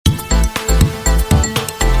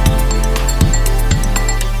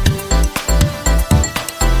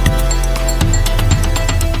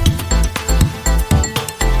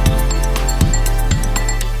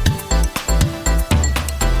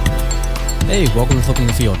Hey, welcome to Flipping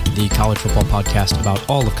the Field, the college football podcast about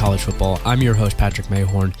all of college football. I'm your host, Patrick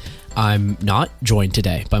Mayhorn. I'm not joined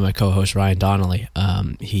today by my co-host, Ryan Donnelly.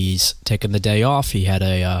 He's taken the day off. He had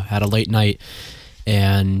a late night,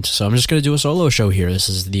 and so I'm just going to do a solo show here. This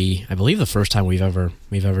is I believe the first time we've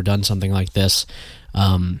ever done something like this.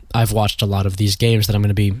 I've watched a lot of these games that I'm going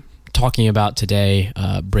to be talking about today,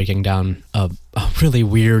 breaking down a really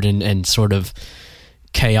weird and sort of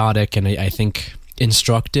chaotic and I think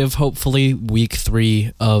instructive, hopefully, week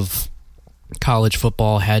 3 of college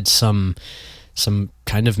football. Had some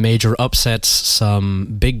kind of major upsets,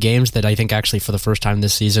 some big games that I think actually for the first time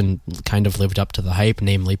this season kind of lived up to the hype,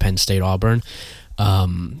 namely Penn State Auburn.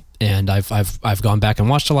 And I've gone back and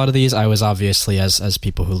watched a lot of these. I was obviously, as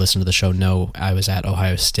people who listen to the show know, I was at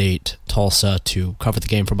Ohio State, Tulsa to cover the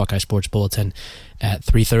game for Buckeye Sports Bulletin at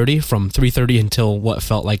 3:30, from 3:30 until what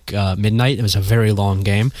felt like midnight. It was a very long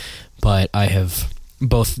game, but I have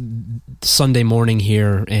both Sunday morning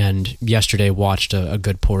here and yesterday watched a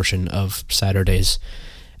good portion of Saturday's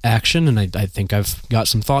action, and I think I've got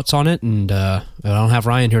some thoughts on it, and I don't have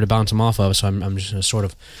Ryan here to bounce them off of, so I'm just going to sort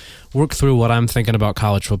of work through what I'm thinking about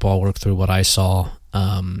college football, work through what I saw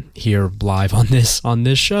here live on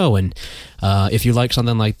this show. And if you like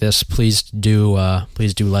something like this, please do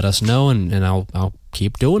let us know, and I'll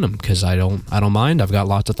keep doing them, because I don't mind. I've got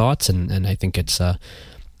lots of thoughts, and I think it's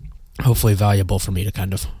hopefully valuable for me to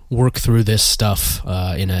kind of work through this stuff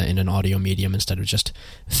in an audio medium instead of just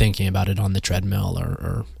thinking about it on the treadmill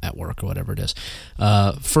or at work or whatever it is.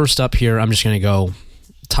 First up here, I'm just going to go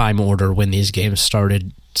time order when these games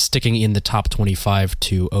started, sticking in the top 25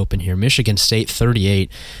 to open here. Michigan State 38,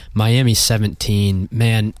 Miami 17.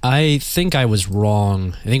 Man, I think I was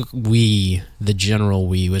wrong. I think the general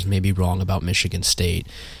was maybe wrong about Michigan State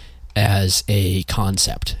as a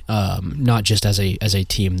concept, not just as a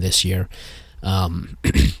team this year.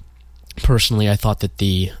 Personally, I thought that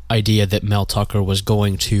the idea that Mel Tucker was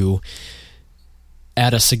going to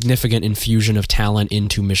add a significant infusion of talent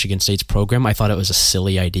into Michigan State's program, I thought it was a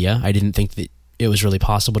silly idea. I didn't think that it was really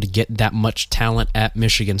possible to get that much talent at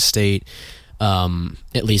Michigan State,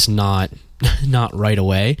 at least not right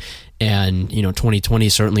away. And 2020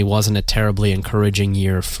 certainly wasn't a terribly encouraging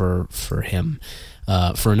year for him,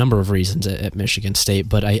 for a number of reasons at Michigan State.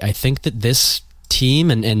 But I think that this team,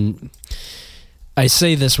 and I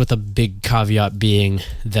say this with a big caveat being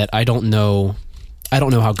that I don't know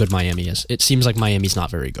how good Miami is. It seems like Miami's not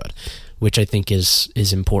very good, which I think is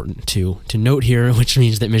important to note here, which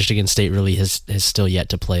means that Michigan State really has still yet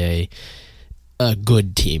to play a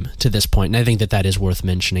good team to this point. And I think that is worth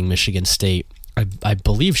mentioning. Michigan State, I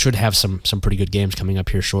believe, should have some pretty good games coming up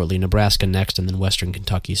here shortly. Nebraska next, and then Western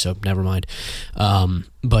Kentucky, so never mind.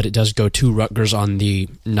 But it does go to Rutgers on the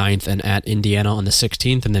 9th and at Indiana on the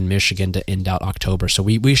 16th, and then Michigan to end out October. So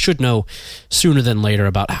we should know sooner than later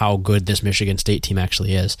about how good this Michigan State team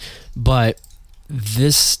actually is. But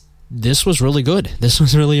this was really good. This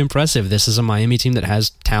was really impressive. This is a Miami team that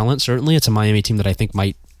has talent, certainly. It's a Miami team that I think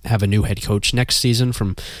might have a new head coach next season,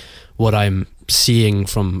 from what I'm seeing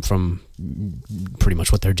from pretty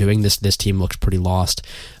much what they're doing. This team looks pretty lost.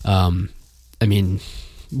 I mean,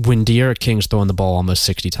 when De'Ara King's throwing the ball almost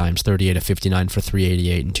 60 times, 38 of 59 for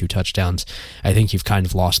 388 and 2 touchdowns, I think you've kind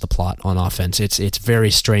of lost the plot on offense. It's very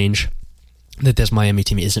strange that this Miami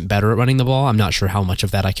team isn't better at running the ball. I'm not sure how much of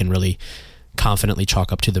that I can really confidently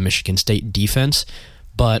chalk up to the Michigan State defense.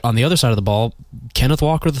 But on the other side of the ball, Kenneth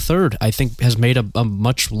Walker III, I think, has made a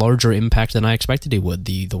much larger impact than I expected he would.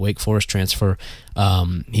 The Wake Forest transfer,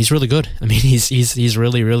 he's really good. I mean, he's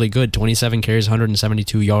really, really good. 27 carries,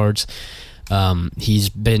 172 yards. He's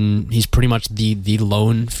pretty much the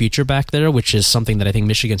lone feature back there, which is something that I think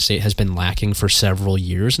Michigan State has been lacking for several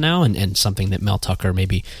years now, and something that Mel Tucker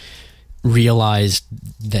maybe realized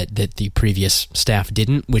that the previous staff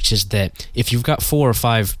didn't, which is that if you've got 4 or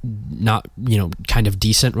 5 not kind of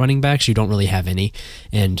decent running backs, you don't really have any,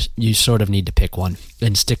 and you sort of need to pick one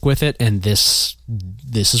and stick with it. And this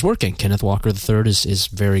is working. Kenneth Walker III is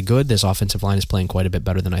very good. This offensive line is playing quite a bit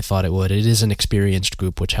better than I thought it would. It is an experienced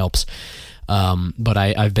group, which helps. But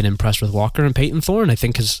I've been impressed with Walker, and Peyton Thorne I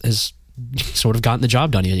think has sort of gotten the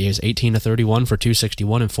job done. He has 18 of 31 for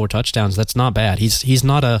 261 and 4 touchdowns. That's not bad. He's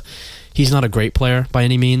not a great player by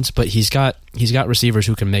any means, but he's got receivers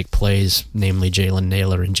who can make plays, namely Jalen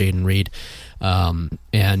Naylor and Jaden Reed.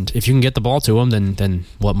 And if you can get the ball to him, then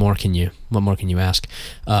what more can you ask?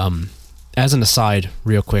 As an aside,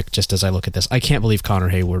 real quick, just as I look at this, I can't believe Connor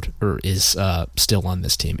Hayward is still on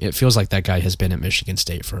this team. It feels like that guy has been at Michigan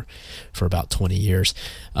State for about 20 years.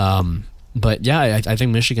 But yeah, I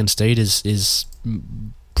think Michigan State is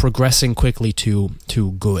progressing quickly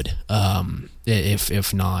to good,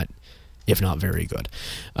 if if not very good.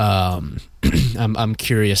 I'm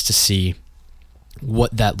curious to see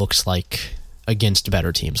what that looks like against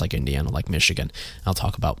better teams like Indiana, like Michigan. I'll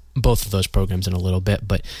talk about both of those programs in a little bit,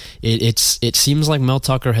 but it seems like Mel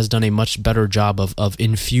Tucker has done a much better job of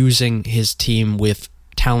infusing his team with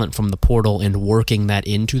talent from the portal and working that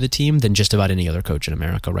into the team than just about any other coach in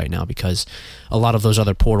America right now, because a lot of those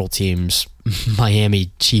other portal teams,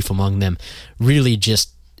 Miami chief among them, really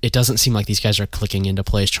just, it doesn't seem like these guys are clicking into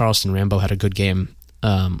place. Charleston Rambo had a good game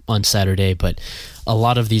on Saturday, but a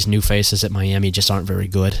lot of these new faces at Miami just aren't very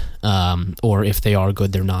good, or if they are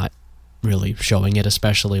good, they're not really showing it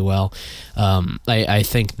especially well. I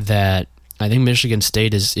think Michigan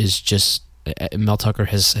State is just, Mel Tucker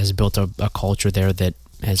has built a culture there that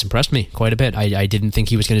has impressed me quite a bit. I didn't think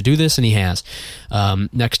he was going to do this, and he has.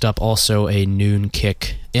 Next up, also a noon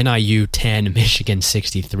kick, NIU 10, Michigan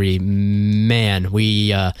 63. Man,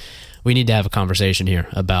 we need to have a conversation here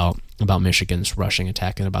about Michigan's rushing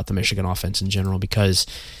attack and about the Michigan offense in general, because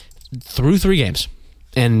through 3 games,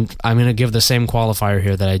 and I'm going to give the same qualifier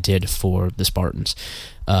here that I did for the Spartans,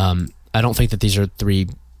 I don't think that these are 3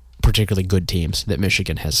 particularly good teams that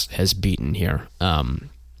Michigan has beaten here.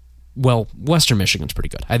 Well, Western Michigan's pretty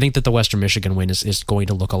good. I think that the Western Michigan win is going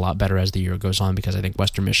to look a lot better as the year goes on, because I think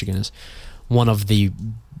Western Michigan is one of the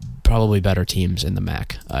probably better teams in the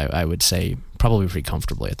MAC. I would say probably pretty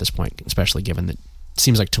comfortably at this point, especially given that it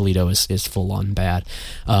seems like Toledo is full on bad,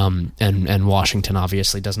 and Washington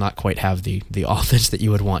obviously does not quite have the offense that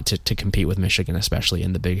you would want to compete with Michigan, especially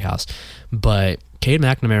in the Big House. But Cade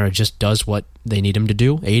McNamara just does what they need him to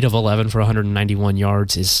do. 8 of 11 for 191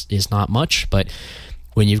 yards is not much, but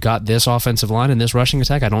when you've got this offensive line and this rushing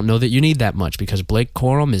attack, I don't know that you need that much, because Blake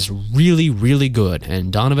Corum is really, really good,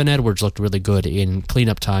 and Donovan Edwards looked really good in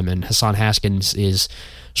cleanup time, and Hassan Haskins is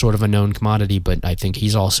sort of a known commodity, but I think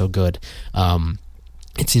he's also good.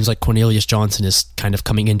 It seems like Cornelius Johnson is kind of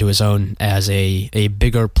coming into his own as a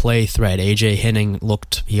bigger play threat. A.J. Henning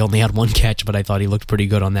he only had 1 catch, but I thought he looked pretty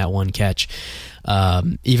good on that 1 catch.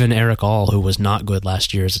 Even Eric All, who was not good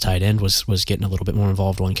last year as a tight end, was getting a little bit more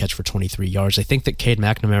involved. 1 catch for 23 yards. I think that Cade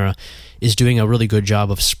McNamara is doing a really good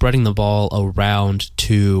job of spreading the ball around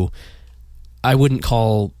to, I wouldn't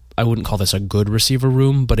call this a good receiver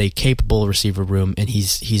room, but a capable receiver room, and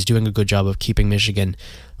he's doing a good job of keeping Michigan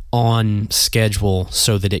on schedule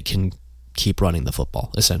so that it can keep running the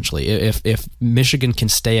football, essentially. If Michigan can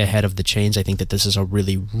stay ahead of the chains, I think that this is a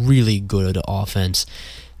really, really good offense.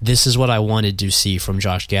 This is what I wanted to see from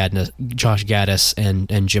Josh Gaddis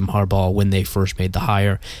and Jim Harbaugh when they first made the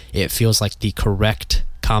hire. It feels like the correct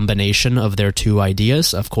combination of their 2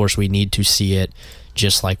 ideas. Of course, we need to see it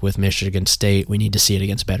just like with Michigan State. We need to see it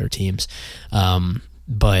against better teams.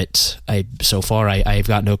 But so far I've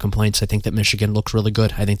got no complaints. I think that Michigan looks really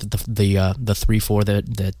good. I think that the 3-4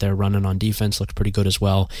 that they're running on defense looked pretty good as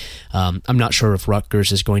well. I'm not sure if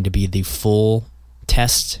Rutgers is going to be the full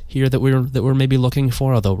test here that we're maybe looking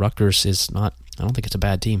for, although Rutgers is not, I don't think it's a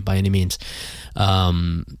bad team by any means.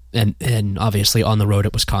 And obviously on the road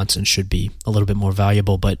at Wisconsin should be a little bit more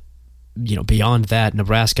valuable, but beyond that,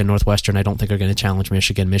 Nebraska and Northwestern I don't think are going to challenge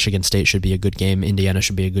Michigan. Michigan State should be a good game. Indiana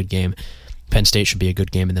should be a good game. Penn State should be a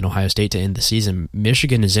good game, and then Ohio State to end the season.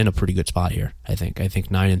 Michigan is in a pretty good spot here, I think.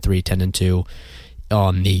 9-3, 10-2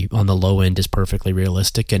 on the low end is perfectly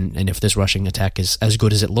realistic, and if this rushing attack is as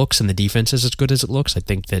good as it looks and the defense is as good as it looks, I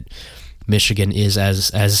think that Michigan is,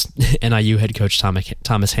 as NIU head coach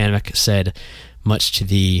Thomas Hancock said, much to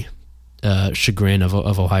the chagrin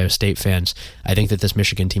of Ohio State fans, I think that this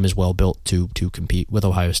Michigan team is well built to compete with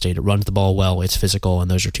Ohio State. It runs the ball well, it's physical,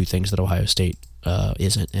 and those are 2 things that Ohio State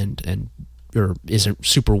isn't or isn't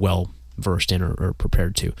super well versed in or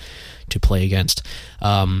prepared to play against.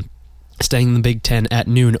 Staying in the Big Ten at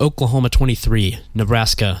noon, Oklahoma 23,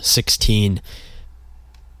 Nebraska 16.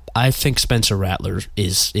 I think Spencer Rattler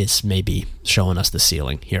is maybe showing us the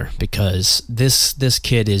ceiling here, because this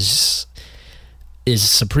kid is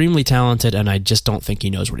supremely talented, and I just don't think he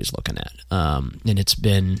knows what he's looking at. And it's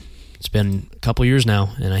been a couple years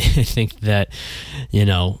now, and I think that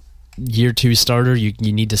year 2 starter, you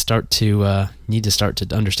need to start to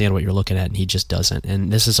understand what you're looking at, and he just doesn't.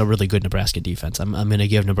 And this is a really good Nebraska defense. I'm going to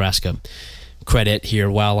give Nebraska credit here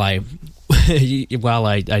while I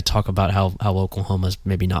talk about how Oklahoma's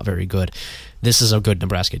maybe not very good. This is a good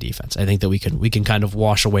Nebraska defense. I think that we can kind of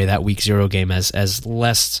wash away that Week 0 game as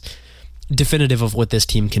less definitive of what this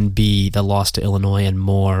team can be, the loss to Illinois, and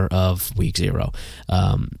more of Week 0.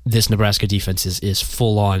 This Nebraska defense is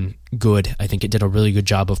full on good. I think it did a really good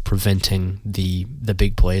job of preventing the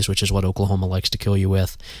big plays, which is what Oklahoma likes to kill you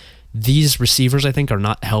with. these receivers, I think, are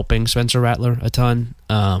not helping Spencer Rattler a ton,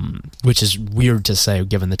 which is weird to say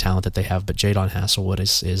given the talent that they have. But Jadon Haselwood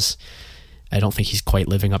is I don't think he's quite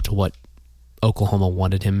living up to what Oklahoma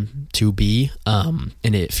wanted him to be, and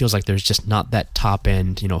it feels like there's just not that top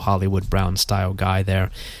end, Hollywood Brown style guy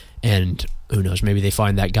there. And who knows, maybe they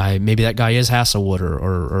find that guy. Maybe that guy is Haselwood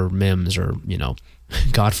or Mims or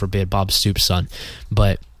God forbid, Bob Stoops' son.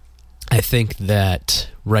 But I think that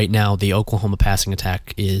right now the Oklahoma passing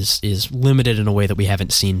attack is limited in a way that we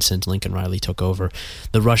haven't seen since Lincoln Riley took over.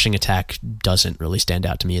 The rushing attack doesn't really stand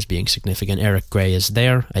out to me as being significant. Eric Gray is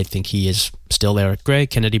there. I think he is still Eric Gray.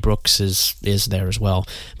 Kennedy Brooks is there as well.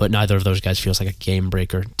 But neither of those guys feels like a game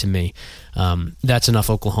breaker to me. That's enough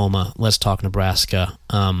Oklahoma. Let's talk Nebraska.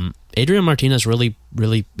 Adrian Martinez really,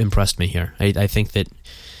 really impressed me here. I think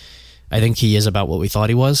he is about what we thought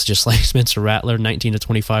he was, just like Spencer Rattler, 19 to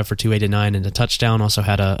 25 for 289 and a touchdown. Also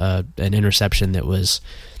had an interception that was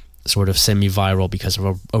sort of semi-viral because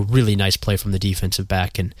of a really nice play from the defensive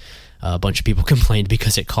back, and a bunch of people complained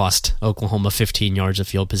because it cost Oklahoma 15 yards of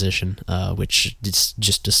field position, which is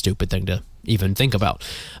just a stupid thing to even think about.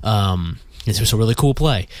 It was a really cool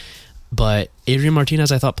play. But Adrian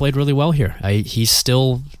Martinez, I thought, played really well here.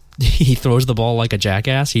 He throws the ball like a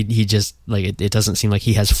jackass. He just, like, it doesn't seem like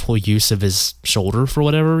he has full use of his shoulder for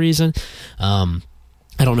whatever reason.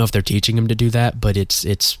 I don't know if they're teaching him to do that, but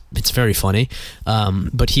it's very funny.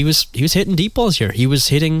 But he was hitting deep balls here. He was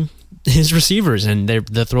hitting his receivers, and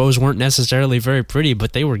the throws weren't necessarily very pretty,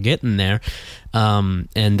 but they were getting there.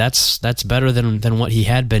 And that's better than what he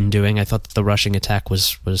had been doing. I thought that the rushing attack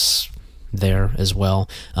was there as well.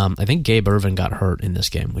 I think Gabe Ervin got hurt in this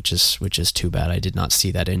game, which is too bad. I did not see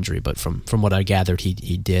that injury, but from what I gathered, he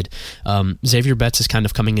did. Xavier Betts is kind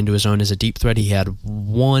of coming into his own as a deep threat. He had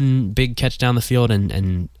one big catch down the field,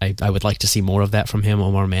 and I would like to see more of that from him.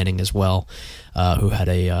 Omar Manning as well, who had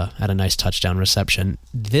a nice touchdown reception.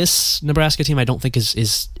 This Nebraska team, I don't think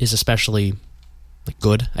is especially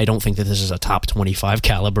good. I don't think that this is a top 25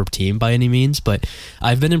 caliber team by any means, but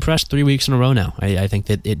I've been impressed 3 weeks in a row now. I think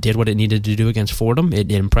that it did what it needed to do against Fordham.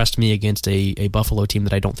 It impressed me against a Buffalo team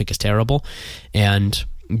that I don't think is terrible, and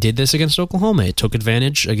did this against Oklahoma. It took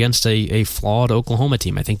advantage against a flawed Oklahoma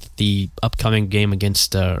team. I think that the upcoming game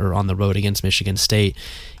against or on the road against Michigan State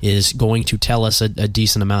is going to tell us a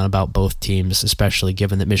decent amount about both teams, especially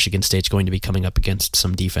given that Michigan State's going to be coming up against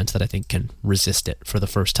some defense that I think can resist it for the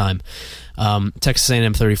first time. Texas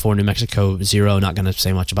A&M 34, New Mexico 0. Not going to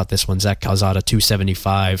say much about this one. Zach Calzada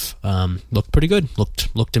 275. Looked pretty good.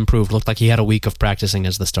 Looked improved. Looked like he had a week of practicing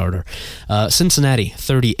as the starter. Cincinnati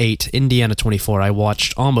 38, Indiana 24. I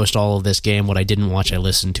watched almost all of this game. What I didn't watch, I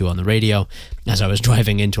listened to on the radio as I was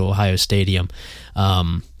driving into Ohio Stadium,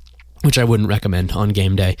 which I wouldn't recommend on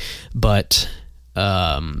game day. But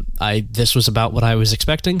this was about what I was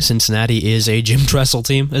expecting. Cincinnati is a Jim Tressel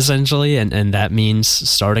team, essentially, and that means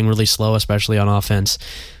starting really slow, especially on offense,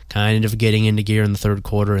 kind of getting into gear in the third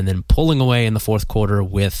quarter, and then pulling away in the fourth quarter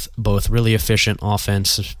with both really efficient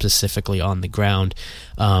offense, specifically on the ground,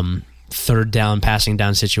 third down, passing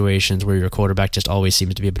down situations where your quarterback just always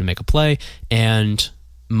seems to be able to make a play, and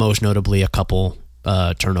most notably a couple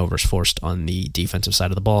turnovers forced on the defensive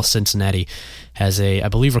side of the ball. Cincinnati I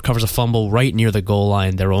believe recovers a fumble right near the goal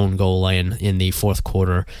line, their own goal line, in the fourth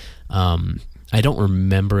quarter. I don't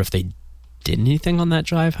remember if they did anything on that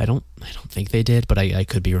drive. I don't think they did, but I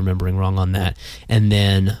could be remembering wrong on that. And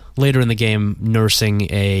then later in the game, nursing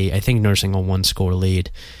a one-score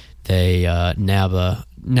lead, they nab a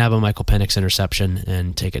Michael Penix interception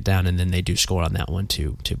and take it down, and then they do score on that one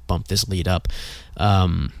to bump this lead up.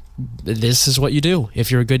 This is what you do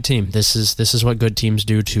if you're a good team. This is what good teams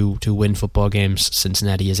do to win football games.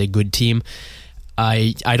 Cincinnati is a good team.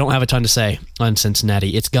 I don't have a ton to say on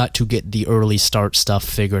Cincinnati. It's got to get the early start stuff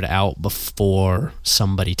figured out before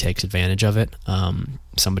somebody takes advantage of it.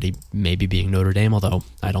 Somebody maybe being Notre Dame, although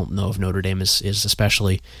I don't know if Notre Dame is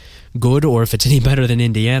especially good or if it's any better than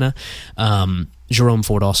Indiana. Jerome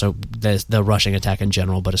Ford also, the rushing attack in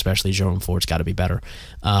general, but especially Jerome Ford's got to be better.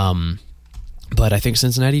 But I think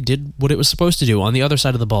Cincinnati did what it was supposed to do. On the other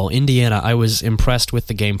side of the ball, Indiana, I was impressed with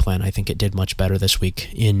the game plan. I think it did much better this week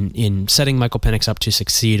in setting Michael Penix up to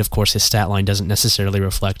succeed. Of course, his stat line doesn't necessarily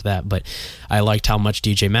reflect that, but I liked how much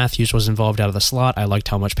DJ Matthews was involved out of the slot. I liked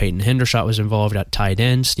how much Peyton Hendershot was involved at tight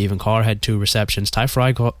end. Stephen Carr had 2 receptions. Ty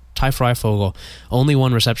Freifogel, only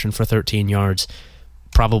 1 reception for 13 yards.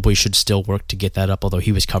 Probably should still work to get that up, although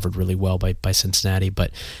he was covered really well by Cincinnati.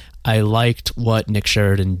 But I liked what Nick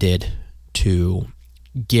Sheridan did to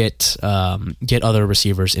get other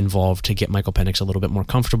receivers involved to get Michael Penix a little bit more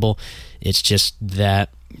comfortable. It's just that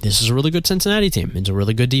this is a really good Cincinnati team. It's a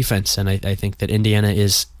really good defense, and I think that Indiana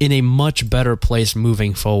is in a much better place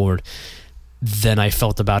moving forward than I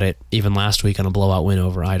felt about it even last week on a blowout win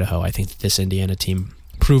over Idaho. I think that this Indiana team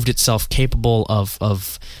proved itself capable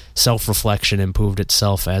of self-reflection and proved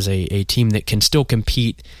itself as a team that can still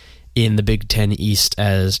compete in the Big Ten East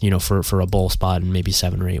as, for a bowl spot and maybe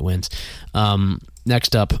 7 or 8 wins.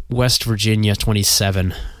 Next up, West Virginia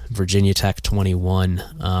 27, Virginia Tech 21.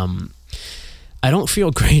 I don't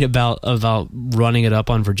feel great about running it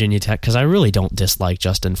up on Virginia Tech because I really don't dislike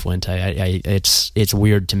Justin Fuente. It's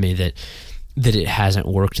weird to me that it hasn't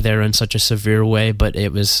worked there in such a severe way, but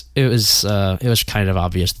it was kind of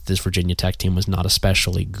obvious that this Virginia Tech team was not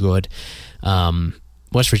especially good.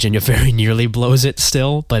 West Virginia very nearly blows it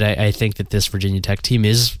still, but I think that this Virginia Tech team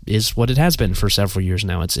is what it has been for several years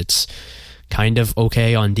now. It's kind of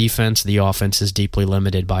okay on defense. The offense is deeply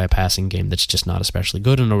limited by a passing game that's just not especially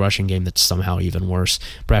good and a rushing game that's somehow even worse.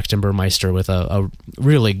 Braxton Burmeister with a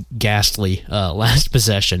really ghastly last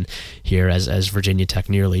possession here as Virginia Tech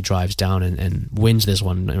nearly drives down and wins this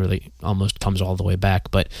one. It really almost comes all the way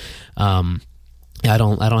back, but I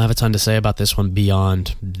don't have a ton to say about this one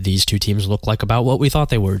beyond these two teams look like about what we thought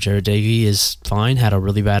they were. Jared Davey is fine, had a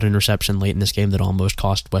really bad interception late in this game that almost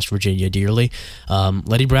cost West Virginia dearly.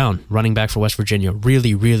 Letty Brown, running back for West Virginia,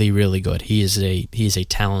 really, really, really good. He is a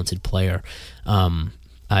talented player.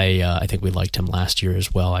 I think we liked him last year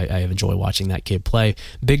as well. I enjoy watching that kid play.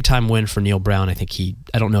 Big time win for Neil Brown. I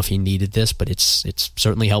don't know if he needed this, but it's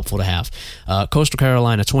certainly helpful to have. Coastal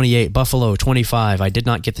Carolina 28, Buffalo 25. I did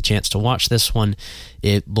not get the chance to watch this one.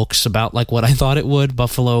 It looks about like what I thought it would.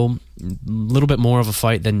 Buffalo, a little bit more of a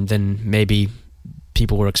fight than maybe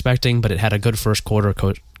people were expecting, but it had a good first quarter.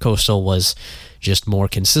 Coastal was just more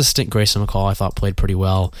consistent. Grayson McCall, I thought, played pretty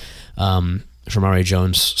well. Shamari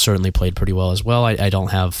Jones certainly played pretty well as well. I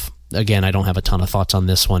don't have a ton of thoughts on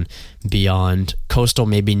this one beyond Coastal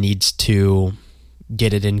maybe needs to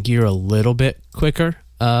get it in gear a little bit quicker.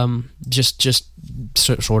 Just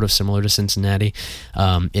sort of similar to Cincinnati.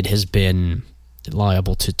 It has been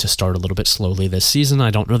liable to start a little bit slowly this season.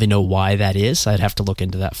 I don't really know why that is. I'd have to look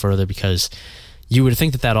into that further because you would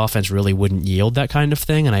think that offense really wouldn't yield that kind of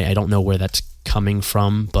thing, and I don't know where that's coming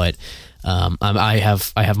from, but I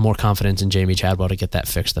have more confidence in Jamie Chadwell to get that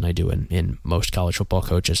fixed than I do in most college football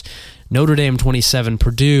coaches. Notre Dame 27,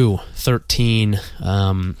 Purdue 13.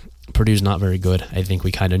 Purdue's not very good. I think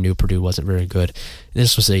we kind of knew Purdue wasn't very good.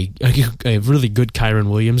 This was a really good Kyron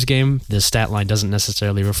Williams game. The stat line doesn't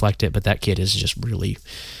necessarily reflect it, but that kid is just really,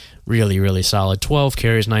 really, really solid. 12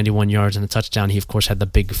 carries, 91 yards, and a touchdown. He, of course, had the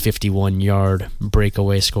big 51-yard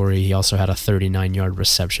breakaway score. He also had a 39-yard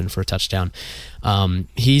reception for a touchdown.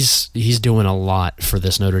 He's doing a lot for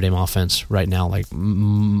this Notre Dame offense right now, like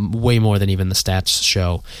way more than even the stats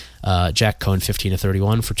show. Jack Cohn, 15 of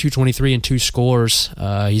 31 for 223 and 2 scores.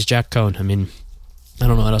 He's Jack Cohn. I mean, I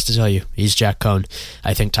don't know what else to tell you. He's Jack Cohn.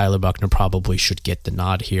 I think Tyler Buchner probably should get the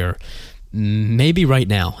nod here. Maybe right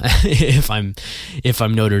now, if I'm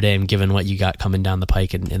Notre Dame, given what you got coming down the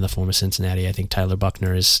pike in the form of Cincinnati. I think Tyler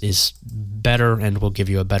Buchner is better and will give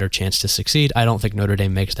you a better chance to succeed. I don't think Notre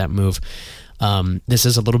Dame makes that move. This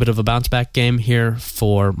is a little bit of a bounce back game here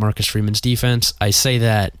for Marcus Freeman's defense. I say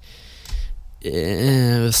that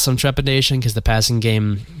with some trepidation because the passing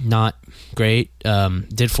game not great.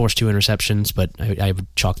 Did force 2 interceptions, but I would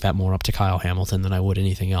chalk that more up to Kyle Hamilton than I would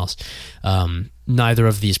anything else. Neither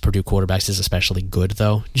of these Purdue quarterbacks is especially good,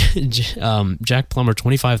 though. Jack Plummer,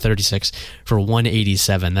 25-36 for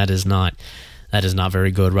 187. That is not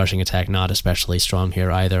very good. Rushing attack, not especially strong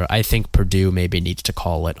here either. I think Purdue maybe needs to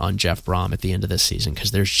call it on Jeff Brom at the end of this season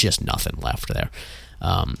because there's just nothing left there.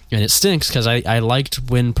 And it stinks because I liked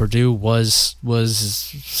when Purdue was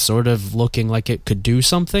sort of looking like it could do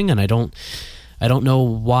something, and I don't know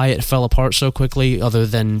why it fell apart so quickly, other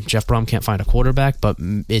than Jeff Brom can't find a quarterback. But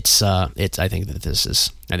I think this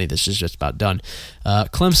is just about done.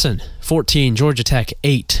 Clemson 14, Georgia Tech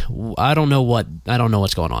 8. I don't know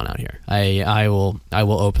what's going on out here. I will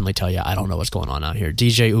openly tell you I don't know what's going on out here.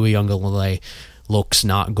 DJ Uiagalelei looks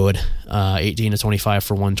not good. 18 of 25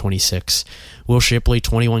 for 126. Will Shipley,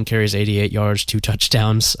 21 carries, 88 yards, 2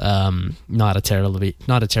 touchdowns. Not a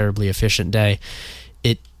terribly efficient day.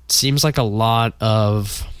 It seems like a lot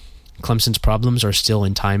of Clemson's problems are still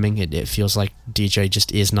in timing. It feels like DJ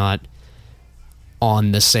just is not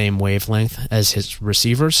on the same wavelength as his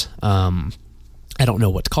receivers. I don't know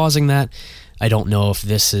what's causing that. I don't know if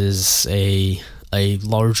this is a a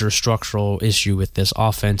larger structural issue with this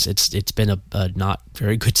offense. It's been a not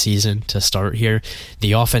very good season to start here.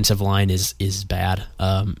 The offensive line is bad,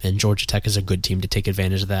 and Georgia Tech is a good team to take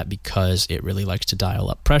advantage of that because it really likes to dial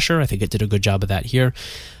up pressure. I think it did a good job of that here.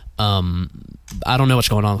 I don't know what's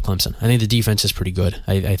going on with Clemson. I think the defense is pretty good.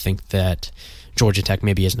 I think that Georgia Tech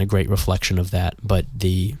maybe isn't a great reflection of that, but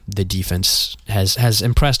the defense has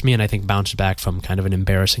impressed me, and I think bounced back from kind of an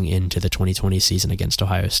embarrassing end to the 2020 season against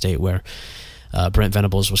Ohio State, where Brent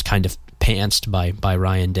Venables was kind of pantsed by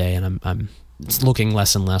Ryan Day, and I'm looking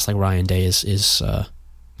less and less like Ryan Day is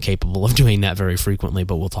capable of doing that very frequently,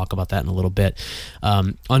 but we'll talk about that in a little bit.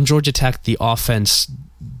 On Georgia Tech, the offense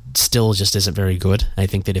still just isn't very good. I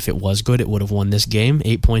think that if it was good, it would have won this game.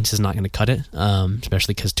 8 points is not going to cut it,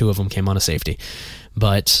 especially because 2 of them came on a safety.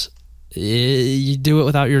 But you do it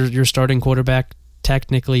without your starting quarterback,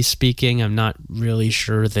 technically speaking. I'm not really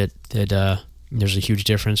sure that there's a huge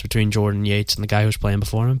difference between Jordan Yates and the guy who's playing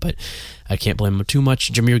before him, but I can't blame him too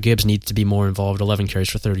much. Jahmyr Gibbs needs to be more involved. 11 carries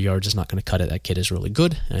for 30 yards is not going to cut it. That kid is really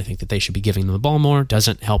good, and I think that they should be giving them the ball more.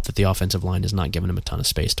 Doesn't help that the offensive line is not giving him a ton of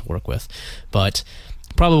space to work with. But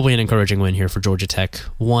probably an encouraging win here for Georgia Tech.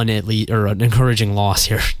 One at least, or an encouraging loss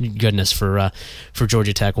here. Goodness for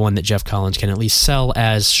Georgia Tech. One that Jeff Collins can at least sell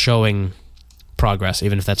as showing progress,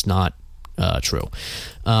 even if that's not true.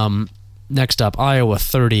 Next up, Iowa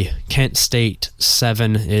 30, Kent State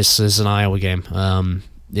 7. This is an Iowa game.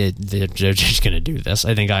 They're just going to do this.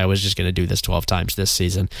 I think Iowa's just going to do this 12 times this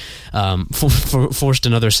season. Forced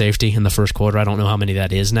another safety in the first quarter. I don't know how many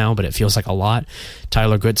that is now, but it feels like a lot.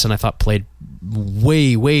 Tyler Goodson, I thought, played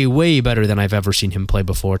way, way, way better than I've ever seen him play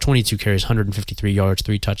before. 22 carries, 153 yards,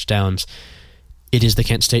 3 touchdowns. It is the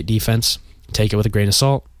Kent State defense. Take it with a grain of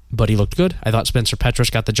salt, but he looked good. I thought Spencer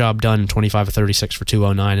Petras got the job done, 25 of 36 for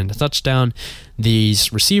 209 and a touchdown.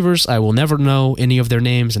 These receivers, I will never know any of their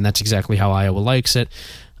names, and that's exactly how Iowa likes it.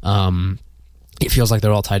 It feels like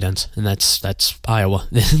they're all tight ends, and that's Iowa.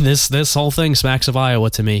 This whole thing smacks of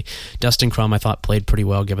Iowa to me. Dustin Crum, I thought, played pretty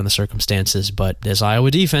well given the circumstances, but this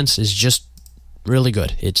Iowa defense is just really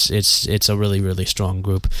good. It's a really, really strong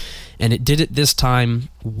group, and it did it this time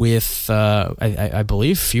with I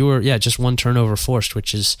believe just 1 turnover forced,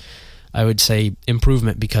 which is, I would say,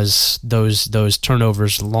 improvement, because those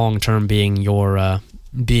turnovers long term being your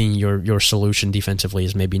solution defensively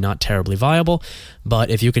is maybe not terribly viable.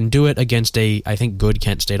 But if you can do it against a good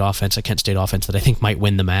Kent State offense that I think might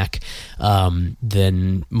win the MAC,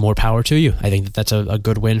 then more power to you. I think that's a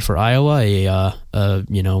good win for Iowa.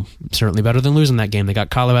 Certainly better than losing that game. They got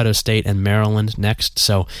Colorado State and Maryland next,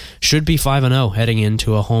 so should be 5-0 heading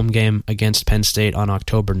into a home game against Penn State on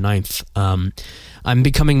October 9th. I'm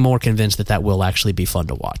becoming more convinced that will actually be fun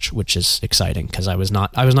to watch, which is exciting, because I was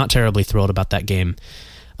not terribly thrilled about that game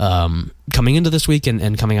coming into this week,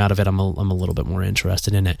 and coming out of it, I'm a little bit more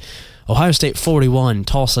interested in it. Ohio State 41,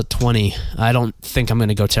 Tulsa 20. I don't think I'm going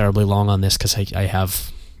to go terribly long on this, because I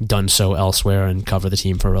have done so elsewhere and cover the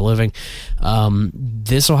team for a living.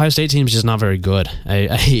 This Ohio State team is just not very good.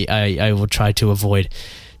 I will try to avoid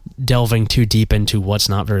delving too deep into what's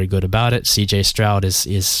not very good about it. CJ Stroud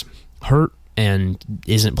is hurt and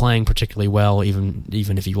isn't playing particularly well, even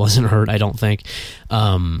if he wasn't hurt, I don't think.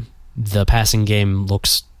 The passing game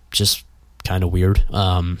looks just kind of weird.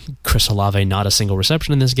 Chris Olave, not a single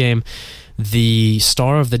reception in this game. The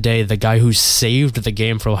star of the day, the guy who saved the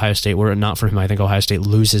game for Ohio State, were it not for him, I think Ohio State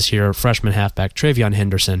loses here. Freshman halfback Travion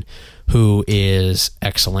Henderson, who is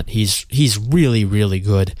excellent. He's really, really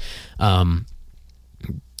good.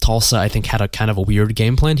 Tulsa, I think, had a kind of a weird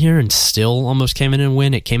game plan here and still almost came in and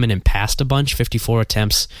win. It came in and passed a bunch, 54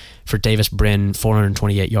 attempts for Davis Brin,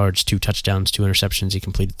 428 yards, 2 touchdowns, 2 interceptions. He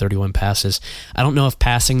completed 31 passes. I don't know if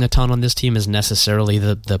passing the ton on this team is necessarily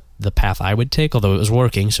the path I would take, although it was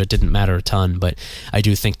working, so it didn't matter a ton. But I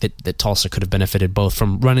do think that Tulsa could have benefited both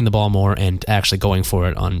from running the ball more and actually going for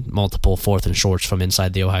it on multiple 4th and shorts from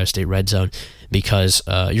inside the Ohio State red zone, because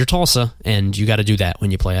you're Tulsa, and you got to do that when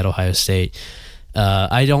you play at Ohio State.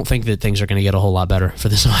 I don't think that things are going to get a whole lot better for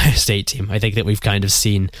this Ohio State team. I think that we've kind of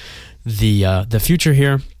seen the future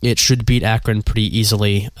here. It should beat Akron pretty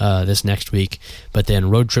easily this next week, but then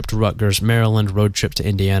road trip to Rutgers, Maryland, road trip to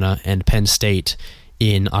Indiana, and Penn State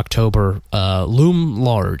in October loom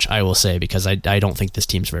large, I will say, because I don't think this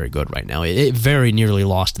team's very good right now. It very nearly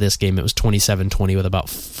lost this game. It was 27-20 with about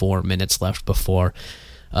 4 minutes left before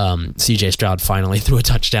CJ Stroud finally threw a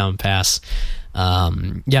touchdown pass. I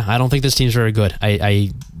don't think this team's very good.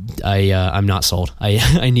 I'm not sold.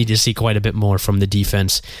 I need to see quite a bit more from the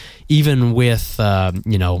defense, even with a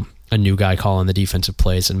new guy calling the defensive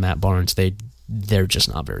plays and Matt Barnes. they're just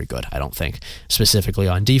not very good, I don't think, specifically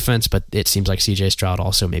on defense, but it seems like CJ Stroud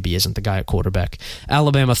also maybe isn't the guy at quarterback.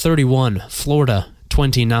 Alabama 31, Florida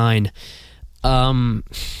 29.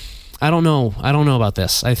 I don't know about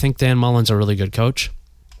this. I think Dan Mullen's a really good coach.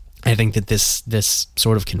 I think that this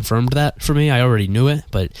sort of confirmed that for me. I already knew it,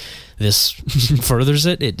 but this furthers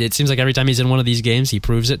it. It seems like every time he's in one of these games, he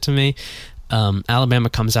proves it to me. Alabama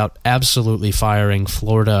comes out absolutely firing.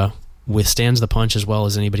 Florida withstands the punch as well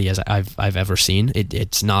as anybody I've ever seen.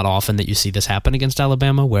 It's not often that you see this happen against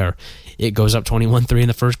Alabama, where it goes up 21-3 in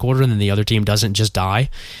the first quarter and then the other team doesn't just die.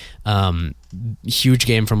 Huge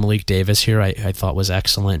game from Malik Davis here, I thought was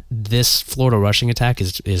excellent. This Florida rushing attack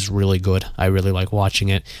is really good. I really like watching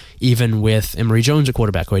it, even with Emory Jones at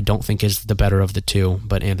quarterback, who I don't think is the better of the two,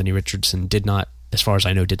 but Anthony Richardson did not, as far as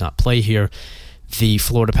I know, did not play here. The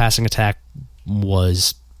Florida passing attack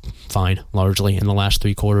was fine, largely, in the last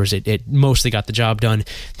three quarters. It mostly got the job done.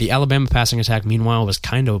 The Alabama passing attack, meanwhile, was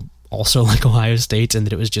kind of also like Ohio State's in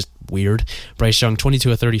that it was just weird. Bryce Young,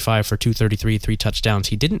 22 of 35 for 233, 3 touchdowns.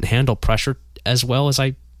 He didn't handle pressure as well as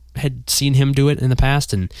I had seen him do it in the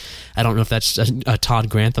past, and I don't know if that's a Todd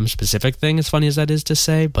Grantham specific thing, as funny as that is to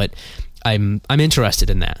say, but I'm interested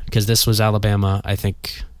in that, because this was Alabama, I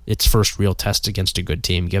think, its first real test against a good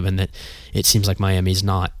team, given that it seems like Miami's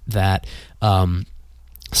not that.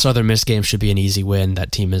 Southern Miss game should be an easy win.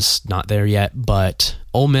 That team is not there yet, but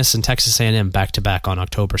Ole Miss and Texas A&M back-to-back on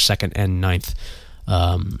October 2nd and 9th.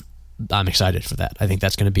 I'm excited for that. I think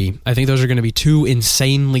those are going to be two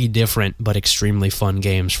insanely different but extremely fun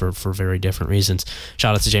games for very different reasons.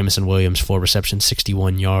 Shout out to Jamison Williams, 4 receptions,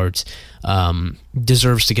 61 yards.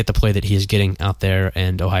 Deserves to get the play that he is getting out there,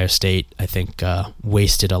 and Ohio State, I think,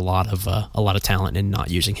 wasted a lot of talent in not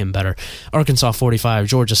using him better. Arkansas 45,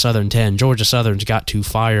 Georgia Southern 10. Georgia Southern's got to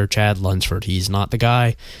fire Chad Lunsford. He's not the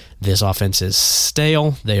guy. This offense is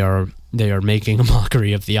stale. They are making a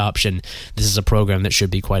mockery of the option. This is a program that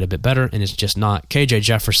should be quite a bit better, and it's just not. KJ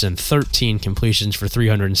Jefferson, 13 completions for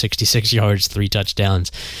 366 yards, 3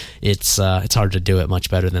 touchdowns. It's hard to do it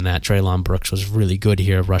much better than that. Treylon Brooks was really good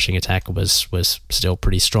here. Rushing attack was still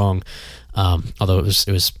pretty strong, although it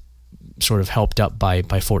was sort of helped up by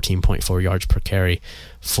 14.4 yards per carry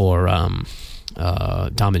for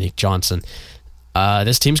Dominique Johnson.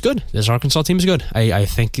 This team's good. This Arkansas team's good. I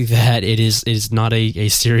think that it is not a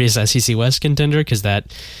serious SEC West contender, because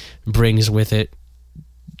that brings with it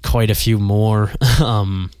quite a few more,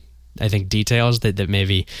 I think, details that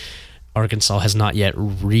maybe Arkansas has not yet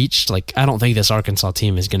reached. Like, I don't think this Arkansas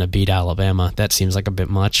team is going to beat Alabama. That seems like a bit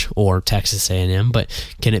much, or Texas A&M, but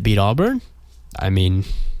can it beat Auburn? I mean,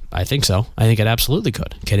 I think so. I think it absolutely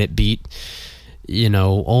could. Can it beat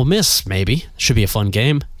Ole Miss? Maybe. Should be a fun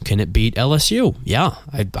game. Can it beat LSU? Yeah,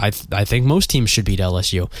 I think most teams should beat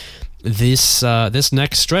LSU. This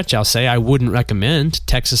next stretch, I'll say, I wouldn't recommend.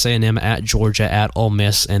 Texas A&M at Georgia, at Ole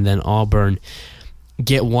Miss, and then Auburn.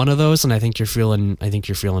 Get one of those, and I think you're feeling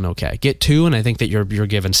okay. Get two, and I think that you're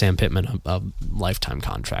giving Sam Pittman a lifetime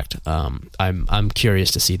contract. I'm curious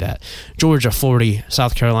to see that. Georgia 40,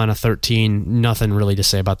 South Carolina 13. Nothing really to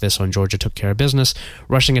say about this one. Georgia took care of business.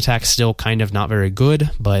 Rushing attack still kind of not very good,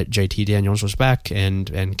 but JT Daniels was back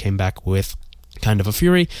and came back with kind of a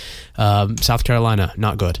fury. South Carolina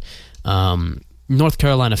not good. North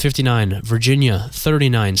Carolina 59, Virginia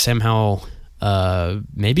 39. Sam Howell.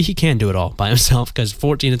 Maybe he can do it all by himself, because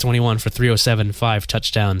 14 to 21 for 307, 5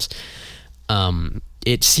 touchdowns.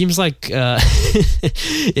 It seems like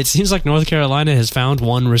North Carolina has found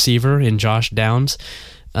one receiver in Josh Downs.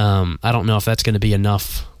 I don't know if that's going to be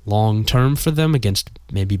enough long term for them against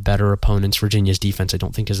maybe better opponents. Virginia's defense, I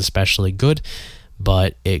don't think, is especially good,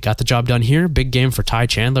 but it got the job done here. Big game for Ty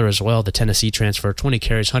Chandler as well, the Tennessee transfer. 20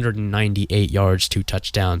 carries, 198 yards, 2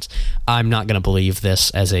 touchdowns. I'm not going to believe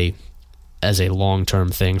this as a long-term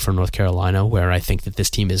thing for North Carolina, where I think that this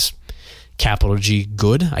team is capital G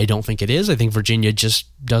good. I don't think it is. I think Virginia just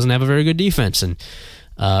doesn't have a very good defense, and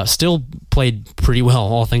still played pretty well,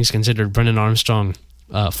 all things considered. Brennan Armstrong,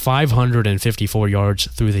 554 yards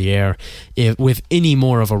through the air. With any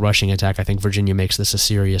more of a rushing attack, I think Virginia makes this a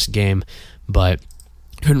serious game, but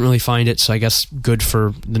couldn't really find it, so I guess good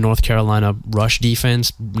for the North Carolina rush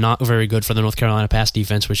defense, not very good for the North Carolina pass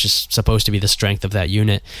defense, which is supposed to be the strength of that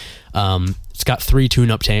unit. It's got 3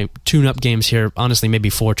 tune-up games here. Honestly,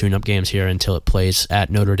 maybe 4 tune-up games here until it plays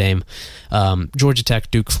at Notre Dame. Georgia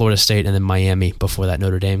Tech, Duke, Florida State, and then Miami before that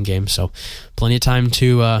Notre Dame game. So plenty of time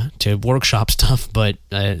to workshop stuff, but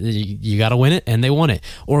you got to win it, and they won it.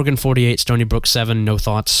 Oregon 48, Stony Brook 7. No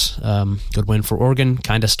thoughts. Good win for Oregon.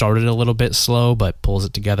 Kind of started a little bit slow, but pulls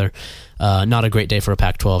it together. Not a great day for the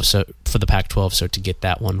Pac-12. So to get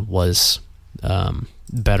that one was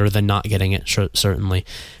better than not getting it, certainly.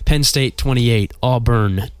 Penn State 28,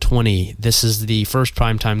 Auburn 20. This is the first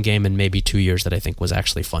primetime game in maybe 2 years that I think was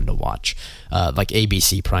actually fun to watch, like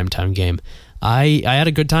ABC primetime game. I had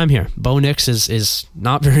a good time here. Bo Nix is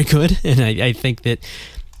not very good, and I think that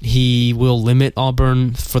he will limit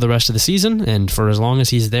Auburn for the rest of the season, and for as long as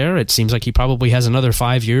he's there, it seems like he probably has another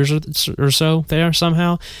 5 years or so there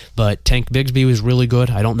somehow. But Tank Bigsby was really good.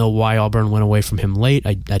 I don't know why Auburn went away from him late.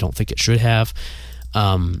 I don't think it should have.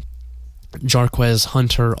 Jarquez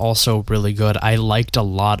Hunter, also really good. I liked a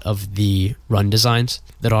lot of the run designs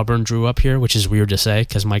that Auburn drew up here, which is weird to say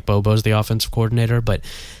because Mike Bobo's the offensive coordinator, but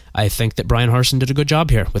I think that Brian Harsin did a good job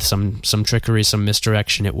here with some trickery, some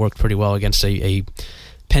misdirection. It worked pretty well against a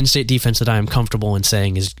Penn State defense that I am comfortable in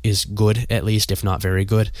saying is good, at least, if not very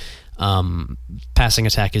good. Passing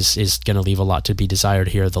attack is going to leave a lot to be desired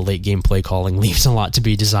here. The late game play calling leaves a lot to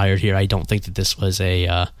be desired here. I don't think that this was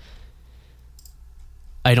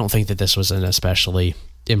an especially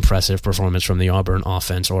impressive performance from the Auburn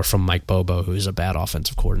offense or from Mike Bobo, who is a bad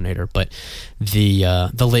offensive coordinator. But the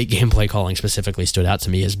late game play calling specifically stood out to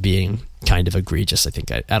me as being kind of egregious.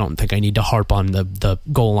 I don't think I need to harp on the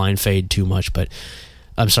goal line fade too much, but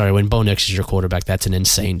I'm sorry, when Bo Nix is your quarterback, that's an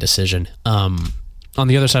insane decision. On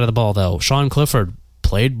the other side of the ball, though, Sean Clifford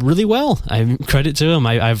played really well. I credit to him.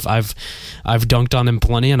 I've dunked on him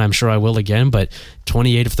plenty, and I'm sure I will again. But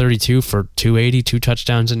 28 of 32 for 280, 2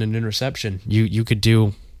 touchdowns and an interception. You could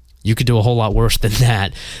do a whole lot worse than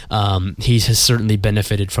that. He has certainly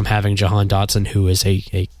benefited from having Jahan Dotson, who is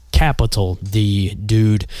a capital D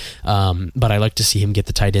dude, but I like to see him get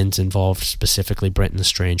the tight ends involved, specifically Brenton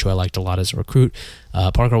Strange, who I liked a lot as a recruit.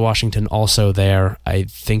 Parker Washington also there. I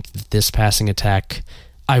think that this passing attack,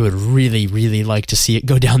 I would really, really like to see it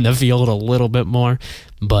go down the field a little bit more,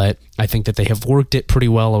 but I think that they have worked it pretty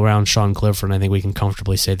well around Sean Clifford, and I think we can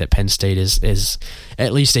comfortably say that Penn State is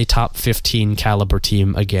at least a top 15 caliber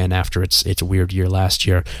team again after its weird year last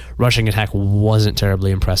year. Rushing attack wasn't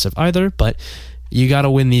terribly impressive either, but you got to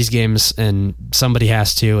win these games, and somebody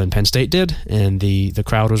has to, and Penn State did, and the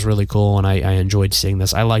crowd was really cool, and I enjoyed seeing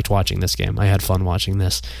this. I liked watching this game. I had fun watching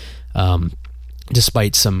this,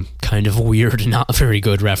 despite some kind of weird, not very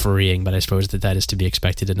good refereeing, but I suppose that is to be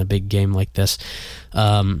expected in a big game like this.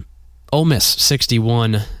 Ole Miss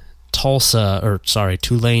 61,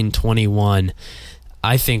 Tulane 21.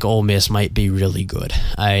 I think Ole Miss might be really good.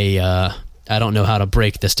 I don't know how to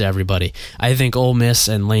break this to everybody. I think Ole Miss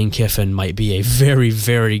and Lane Kiffin might be a very,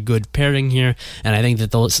 very good pairing here, and I think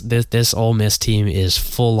that this Ole Miss team is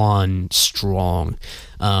full-on strong.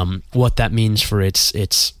 What that means for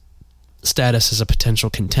its status as a potential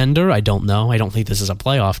contender, I don't know. I don't think this is a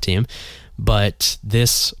playoff team, but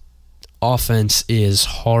this offense is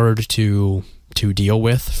hard to deal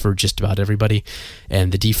with for just about everybody,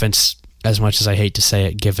 and the defense, as much as I hate to say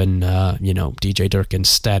it, given DJ Durkin's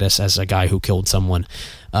status as a guy who killed someone,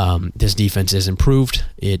 this defense is improved.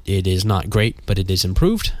 It is not great, but it is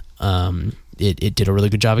improved. It did a really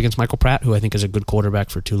good job against Michael Pratt, who I think is a good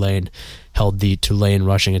quarterback for Tulane. Held the Tulane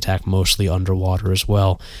rushing attack mostly underwater as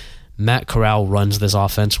well. Matt Corral runs this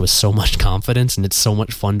offense with so much confidence, and it's so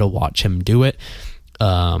much fun to watch him do it.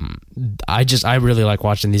 I really like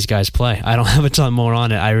watching these guys play. I don't have a ton more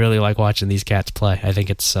on it. I really like watching these cats play. I think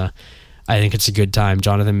it's a good time.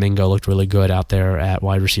 Jonathan Mingo looked really good out there at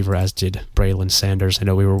wide receiver, as did Braylon Sanders. I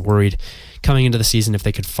know we were worried coming into the season if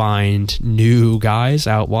they could find new guys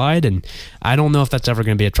out wide, and I don't know if that's ever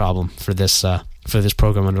going to be a problem for this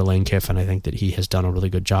program under Lane Kiffin. I think that he has done a really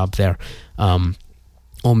good job there.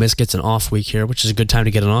 Ole Miss gets an off week here, which is a good time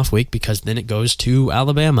to get an off week because then it goes to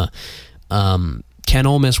Alabama. Can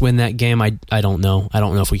Ole Miss win that game? I don't know. I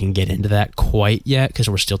don't know if we can get into that quite yet because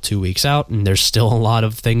we're still 2 weeks out and there's still a lot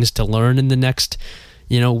of things to learn in the next,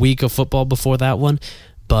 week of football before that one.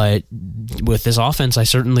 But with this offense, I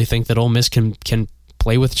certainly think that Ole Miss can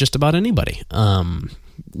play with just about anybody.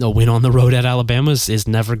 A win on the road at Alabama is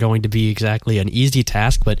never going to be exactly an easy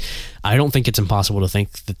task, but I don't think it's impossible to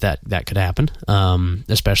think that could happen,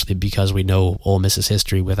 especially because we know Ole Miss's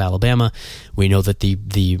history with Alabama. We know that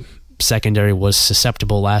the secondary was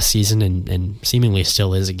susceptible last season and seemingly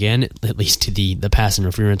still is again, at least to the pass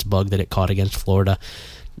interference bug that it caught against Florida.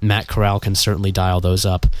 Matt Corral can certainly dial those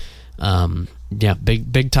up.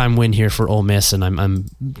 Big time win here for Ole Miss, and I'm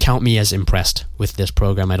count me as impressed with this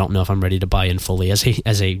program. I don't know if I'm ready to buy in fully as an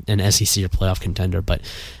SEC or playoff contender, but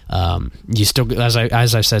you still, as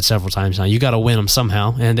I've said several times now, you got to win them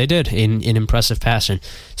somehow, and they did in impressive fashion.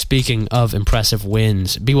 Speaking of impressive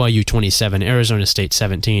wins, BYU 27, Arizona State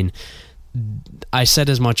 17. I said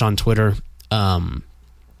as much on Twitter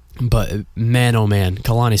But man, oh man,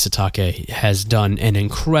 Kalani Sitake has done an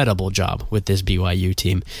incredible job with this BYU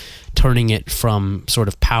team, turning it from sort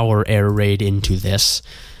of power air raid into this.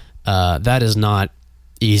 That is not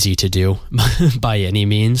easy to do by any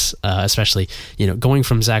means, especially going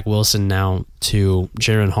from Zach Wilson now to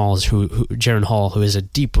Jaron Hall, who is a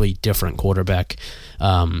deeply different quarterback.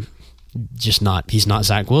 He's not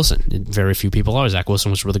Zach Wilson. Very few people are. Zach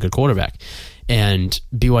Wilson was a really good quarterback, and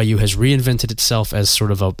BYU has reinvented itself as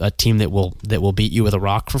sort of a team that will beat you with a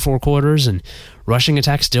rock for 4 quarters, and rushing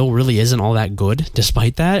attack still really isn't all that good.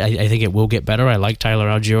 Despite that, I think it will get better. I like Tyler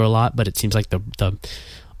Algier a lot, but it seems like the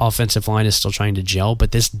offensive line is still trying to gel.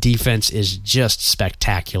 But this defense is just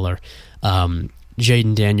spectacular.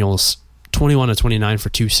 Jaden Daniels, 21 of 29 for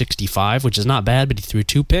 265, which is not bad, but he threw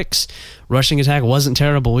 2 picks. Rushing attack wasn't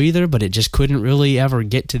terrible either, but it just couldn't really ever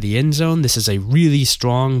get to the end zone. This is a really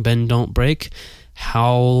strong bend don't break.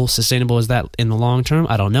 How sustainable is that in the long term?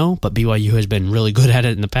 I don't know, but BYU has been really good at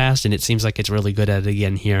it in the past, and it seems like it's really good at it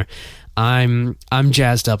again here. I'm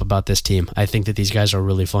jazzed up about this team. I think that these guys are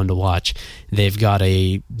really fun to watch. They've got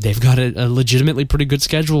a legitimately pretty good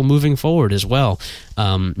schedule moving forward as well.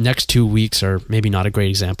 Next 2 weeks are maybe not a great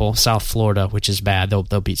example. South Florida, which is bad.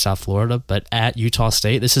 They'll beat South Florida, but at Utah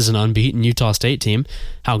State, this is an unbeaten Utah State team.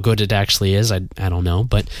 How good it actually is, I don't know,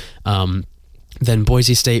 but then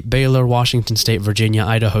Boise State, Baylor, Washington State, Virginia,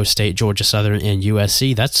 Idaho State, Georgia Southern, and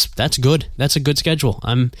USC. That's good. That's a good schedule.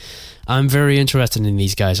 I'm very interested in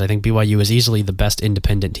these guys. I think BYU is easily the best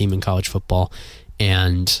independent team in college football,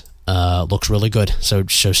 and looks really good. So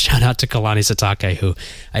shout out to Kalani Sitake, who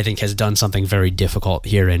I think has done something very difficult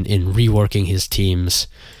here in reworking his team's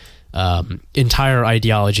entire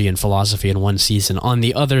ideology and philosophy in one season. On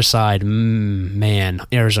the other side, man,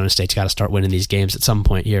 Arizona State's got to start winning these games at some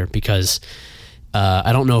point here, because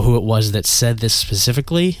I don't know who it was that said this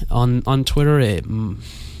specifically on Twitter.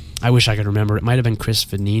 I wish I could remember. It might have been Chris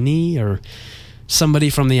Vanini or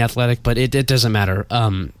somebody from The Athletic, but it doesn't matter.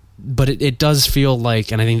 But it does feel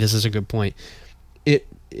like, and I think this is a good point, it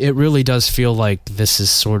really does feel like this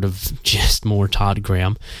is sort of just more Todd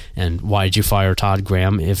Graham. And why'd you fire Todd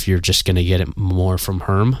Graham if you're just going to get it more from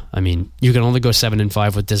Herm? I mean, you can only go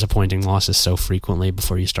 7-5 with disappointing losses so frequently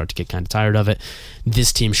before you start to get kind of tired of it.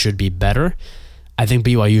 This team should be better. I think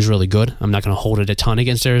BYU is really good. I'm not going to hold it a ton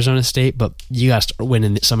against Arizona State, but you got to start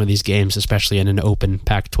winning some of these games, especially in an open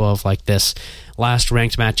Pac-12 like this. Last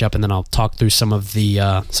ranked matchup, and then I'll talk through some of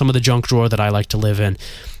the junk drawer that I like to live in.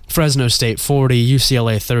 Fresno State 40,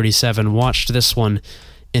 UCLA 37. Watched this one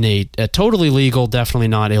in a totally legal, definitely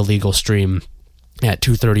not illegal stream at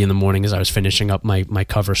 2:30 in the morning as I was finishing up my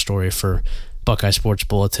cover story for Buckeye Sports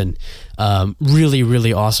Bulletin. Really,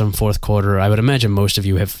 really awesome fourth quarter. I would imagine most of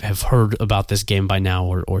you have heard about this game by now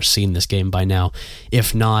or seen this game by now.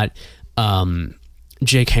 If not,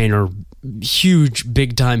 Jake Haener, huge,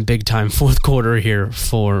 big time fourth quarter here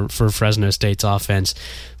for Fresno State's offense,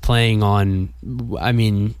 playing on, I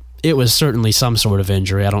mean, it was certainly some sort of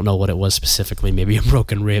injury. I don't know what it was specifically, maybe a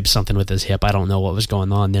broken rib, something with his hip. I don't know what was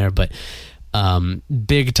going on there, but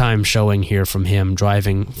big time showing here from him,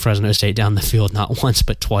 driving Fresno State down the field not once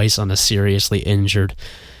but twice on a seriously injured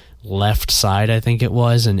left side, I think it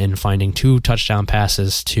was, and finding 2 touchdown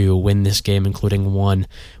passes to win this game, including one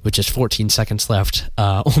with just 14 seconds left,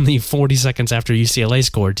 only 40 seconds after UCLA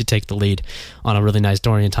scored to take the lead on a really nice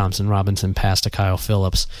Dorian Thompson-Robinson pass to Kyle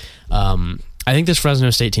Phillips. I think this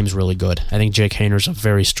Fresno State team is really good. I think Jake Haener's a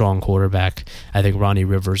very strong quarterback. I think Ronnie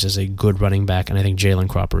Rivers is a good running back, and I think Jalen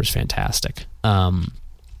Cropper is fantastic.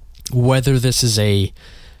 Whether this is a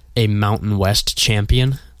Mountain West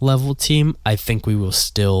champion level team, I think we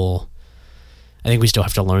still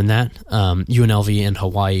have to learn that. UNLV and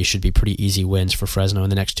Hawaii should be pretty easy wins for Fresno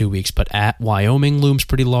in the next 2 weeks, but at Wyoming looms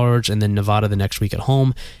pretty large, and then Nevada the next week at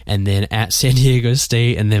home, and then at San Diego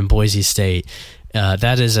State, and then Boise State.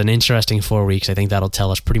 That is an interesting 4 weeks. I think that'll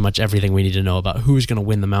tell us pretty much everything we need to know about who's going to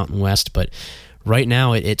win the Mountain West. But right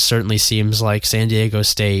now, it certainly seems like San Diego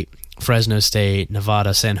State, Fresno State,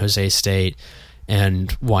 Nevada, San Jose State,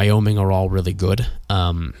 and Wyoming are all really good.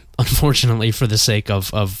 Unfortunately, for the sake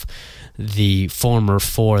of the former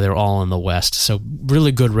 4, they're all in the West. So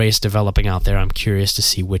really good race developing out there. I'm curious to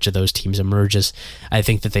see which of those teams emerges. I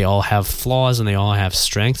think that they all have flaws and they all have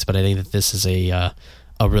strengths, but I think that this is a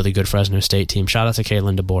really good Fresno State team. Shout out to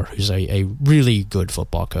Kalen DeBoer, who's a really good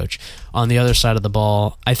football coach. On the other side of the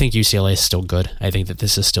ball, I think UCLA is still good. I think that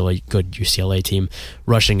this is still a good UCLA team.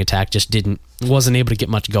 Rushing attack just wasn't able to get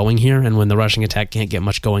much going here, and when the rushing attack can't get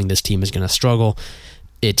much going, this team is going to struggle.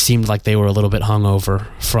 It seemed like they were a little bit hungover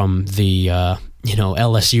from the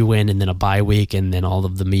LSU win and then a bye week and then all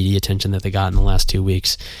of the media attention that they got in the last 2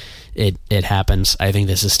 weeks. it happens. I think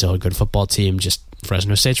this is still a good football team. Just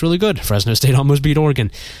Fresno State's really good. Fresno State almost beat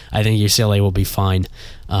Oregon. I think UCLA will be fine.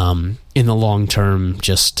 In the long term,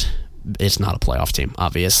 just it's not a playoff team,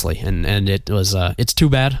 obviously, and it was it's too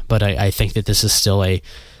bad. But I think that this is still a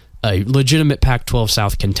legitimate Pac-12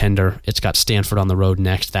 South contender. It's got Stanford on the road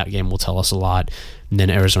next. That game will tell us a lot. And then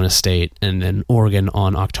Arizona State, and then Oregon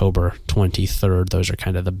on October 23rd. Those are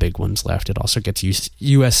kind of the big ones left. It also gets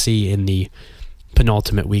USC in the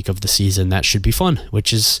penultimate week of the season. That should be fun,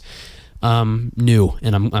 which is new,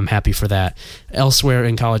 and I'm happy for that. Elsewhere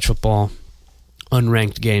in college football,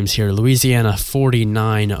 unranked games here. Louisiana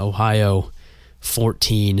 49, Ohio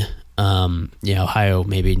 14. Ohio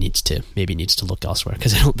maybe needs to look elsewhere,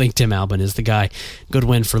 because I don't think Tim Albin is the guy. Good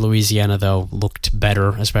win for Louisiana, though. Looked better,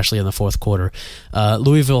 especially in the fourth quarter.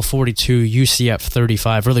 Louisville 42, UCF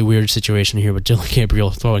 35. Really weird situation here with Dylan Gabriel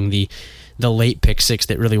throwing the late pick six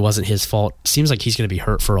that really wasn't his fault. Seems like he's going to be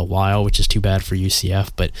hurt for a while, which is too bad for UCF,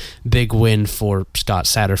 but big win for Scott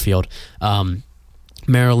Satterfield.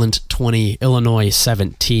 Maryland 20, Illinois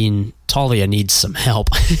 17. Talia needs some help,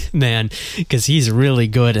 man, because he's really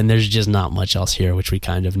good, and there's just not much else here, which we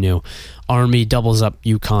kind of knew. Army doubles up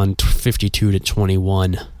UConn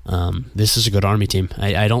 52-21. This is a good Army team.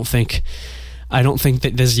 I don't think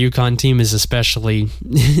that this UConn team is especially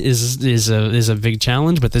is a big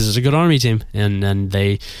challenge, but this is a good Army team, and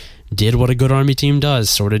they did what a good Army team does,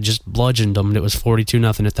 sort of just bludgeoned them. It was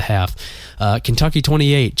 42-0 at the half. Kentucky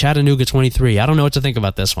 28, Chattanooga 23. I don't know what to think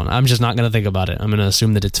about this one. I'm just not going to think about it. I'm going to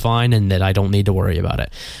assume that it's fine and that I don't need to worry about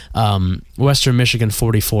it. Western Michigan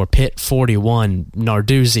 44, Pitt 41,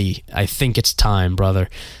 Narduzzi. I think it's time, brother.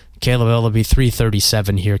 Caleb Ellaby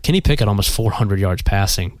 337 here. Kenny Pickett almost 400 yards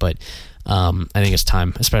passing, but I think it's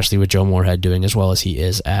time, especially with Joe Moorhead doing as well as he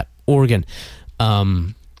is at Oregon.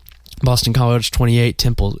 Boston College 28,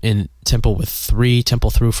 Temple with 3. Temple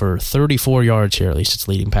threw for 34 yards here, at least its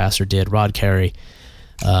leading passer did. Rod Carey,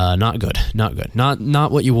 not good.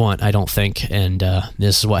 Not what you want, I don't think, and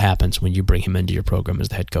this is what happens when you bring him into your program as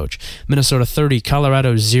the head coach. Minnesota 30,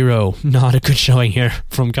 Colorado 0. Not a good showing here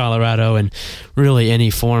from Colorado in really any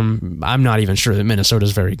form. I'm not even sure that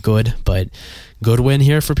Minnesota's very good, but good win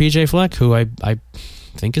here for PJ Fleck, who I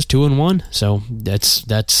think is 2-1, so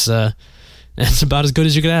that's about as good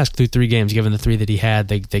as you could ask through 3 games, given the 3 that he had.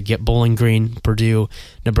 They get Bowling Green, Purdue,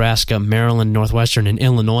 Nebraska, Maryland, Northwestern, and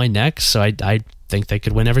Illinois next. So I think they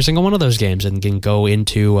could win every single one of those games and can go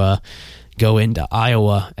into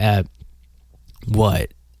Iowa at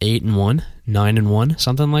what, 8-1, 9-1,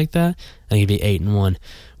 something like that. I think it'd be 8-1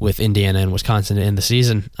 with Indiana and Wisconsin to end the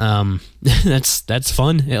season. That's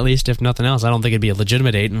fun, at least if nothing else. I don't think it'd be a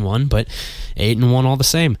legitimate 8-1, but 8-1 all the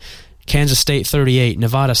same. Kansas State 38,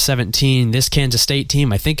 Nevada 17. This Kansas State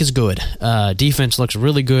team I think is good. Defense looks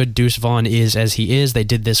really good. Deuce Vaughn is as he is. They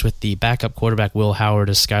did this with the backup quarterback Will Howard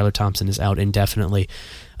as Skylar Thompson is out indefinitely,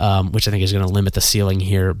 which I think is going to limit the ceiling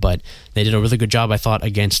here. But they did a really good job, I thought,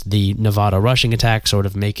 against the Nevada rushing attack, sort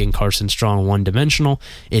of making Carson Strong one-dimensional.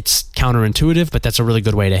 It's counterintuitive, but that's a really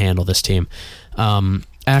good way to handle this team.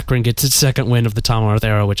 Akron gets its second win of the Tom Arth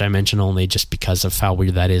era, which I mention only just because of how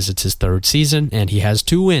weird that is. It's his 3rd season, and he has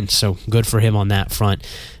 2 wins, so good for him on that front.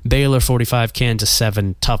 Baylor 45, Kansas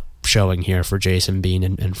 7. Tough showing here for Jason Bean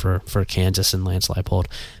and for Kansas and Lance Leipold,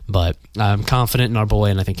 but I'm confident in our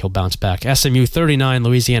boy, and I think he'll bounce back. SMU 39,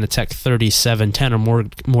 Louisiana Tech 37. Tanner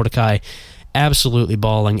Mordecai absolutely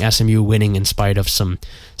balling. SMU winning in spite of some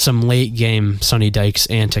late game Sonny Dykes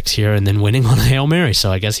antics here, and then winning on a Hail Mary,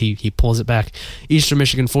 so I guess he pulls it back. Eastern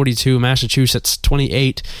Michigan 42, Massachusetts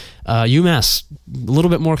 28. UMass a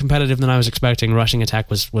little bit more competitive than I was expecting. Rushing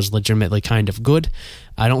attack was legitimately kind of good.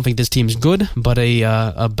 I don't think this team's good, but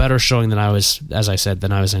a better showing than I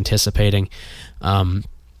was anticipating.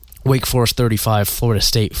 Wake Forest 35, Florida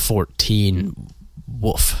State 14.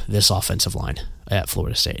 Woof, this offensive line at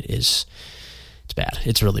Florida State it's bad.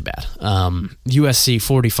 It's really bad. USC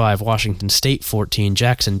 45, Washington State 14.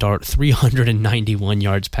 Jackson Dart 391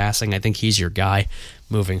 yards passing. I think he's your guy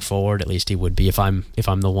moving forward. At least he would be if I'm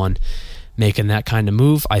the one making that kind of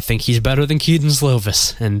move. I think he's better than Keaton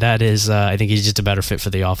Slovis, and that is, I think he's just a better fit for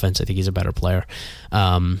the offense. I think he's a better player.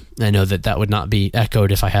 I know that would not be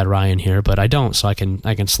echoed if I had Ryan here, but I don't, so I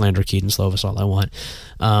can slander Keaton Slovis all I want.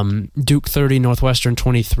 Duke 30, Northwestern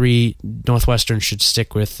 23. Northwestern should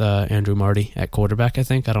stick with Andrew Marty at quarterback, I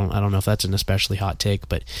think. I don't know if that's an especially hot take,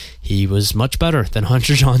 but he was much better than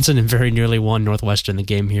Hunter Johnson and very nearly won Northwestern the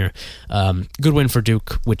game here. Good win for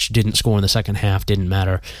Duke, which didn't score in the second half, didn't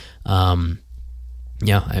matter.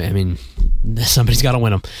 Yeah, I mean, somebody's got to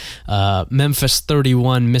win them. Memphis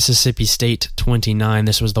 31, Mississippi State 29.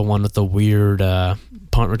 This was the one with the weird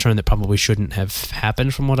punt return that probably shouldn't have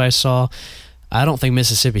happened from what I saw. I don't think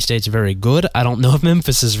Mississippi State's very good. I don't know if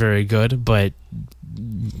Memphis is very good, but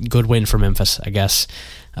good win for Memphis, I guess.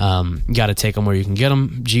 Got to take them where you can get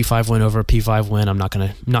them. G5 win over a P5 win. I'm not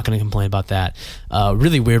gonna complain about that.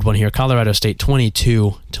 Really weird one here. Colorado State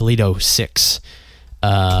 22, Toledo 6.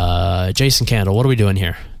 Jason Candle, what are we doing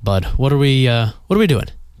here, bud? What are we doing?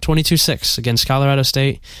 22-6 against Colorado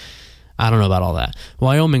State. I don't know about all that.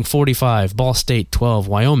 Wyoming 45, Ball State 12.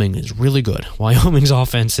 Wyoming is really good. Wyoming's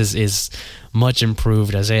offense is much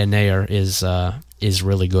improved. Isaiah Nair is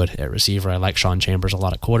really good at receiver. I like Sean Chambers a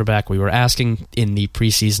lot at quarterback. We were asking in the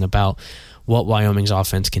preseason about what Wyoming's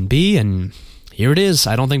offense can be, and here it is.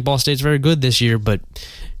 I don't think Ball State's very good this year, but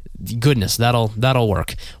goodness, that'll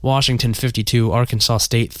work. Washington 52, Arkansas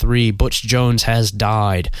State 3. Butch Jones has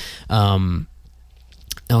died.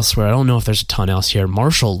 Elsewhere, I don't know if there's a ton else here.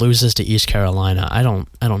 Marshall loses to East Carolina. I don't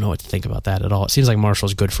know what to think about that at all. It seems like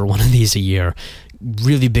Marshall's good for one of these a year.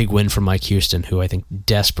 Really big win for Mike Houston, who I think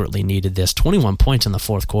desperately needed this. 21 points in the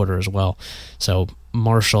fourth quarter as well. So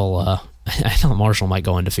Marshall, I thought Marshall might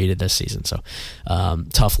go undefeated this season. So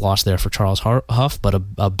tough loss there for Charles Huff, but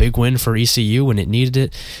a big win for ECU when it needed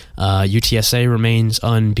it. UTSA remains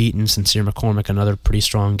unbeaten. Sincere McCormick, another pretty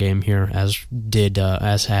strong game here, as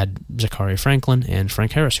had Zachary Franklin and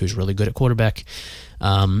Frank Harris, who's really good at quarterback.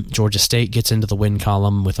 Georgia State gets into the win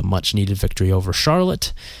column with a much-needed victory over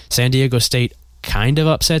Charlotte. San Diego State kind of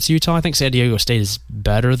upsets Utah. I think San Diego State is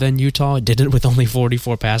better than Utah. It did it with only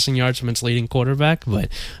 44 passing yards from its leading quarterback, but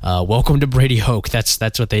welcome to Brady Hoke. That's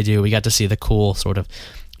what they do. We got to see the cool sort of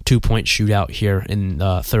 2-point shootout here in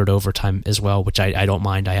third overtime as well, which I don't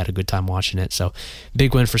mind. I had a good time watching it. So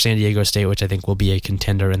big win for San Diego State, which I think will be a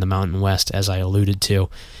contender in the Mountain West, as I alluded to.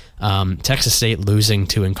 Texas State losing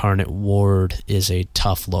to Incarnate Ward is a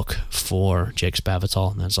tough look for Jake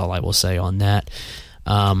Spavital, and that's all I will say on that.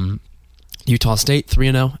 Utah State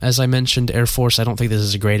 3-0, as I mentioned. Air Force, I don't think this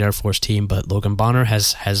is a great Air Force team, but Logan Bonner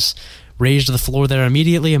has raised the floor there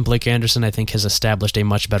immediately, and Blake Anderson, I think, has established a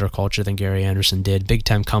much better culture than Gary Anderson did.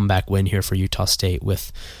 Big-time comeback win here for Utah State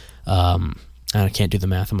with, I can't do the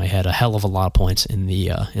math in my head, a hell of a lot of points in the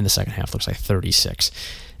second half. Looks like 36.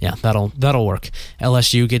 Yeah, that'll work.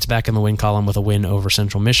 LSU gets back in the win column with a win over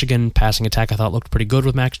Central Michigan. Passing attack, I thought, looked pretty good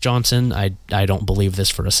with Max Johnson. I don't believe this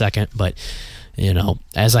for a second, but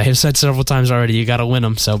as I have said several times already, you got to win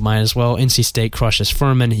them, so might as well. NC State crushes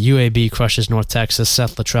Furman. UAB crushes North Texas.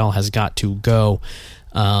 Seth Luttrell has got to go.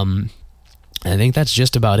 I think that's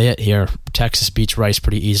just about it here. Texas beats Rice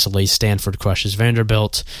pretty easily. Stanford crushes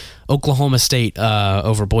Vanderbilt. Oklahoma State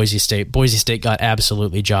over Boise State. Boise State got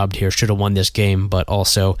absolutely jobbed here. Should have won this game, but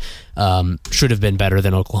also should have been better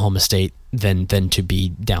than Oklahoma State than to be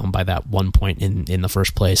down by that 1 point in the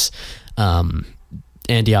first place.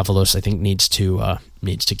 Andy Avalos, I think, needs to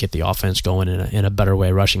get the offense going in a better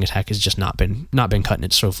way. Rushing attack has just not been cutting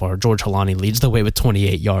it so far. George Holani leads the way with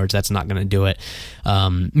 28 yards. That's not going to do it.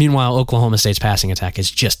 Meanwhile, Oklahoma State's passing attack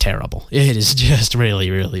is just terrible. It is just really,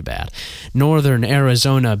 really bad. Northern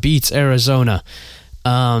Arizona beats Arizona.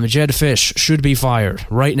 Jed Fish should be fired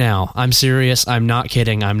right now. I'm serious. I'm not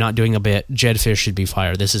kidding. I'm not doing a bit. Jed Fish should be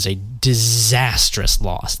fired. This is a disastrous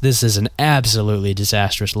loss. This is an absolutely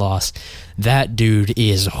disastrous loss. That dude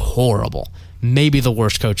is horrible. Maybe the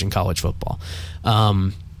worst coach in college football.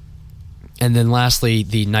 And then lastly,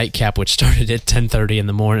 the nightcap, which started at 10:30 in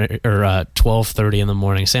the morning, or 12:30 in the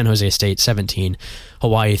morning. San Jose State 17,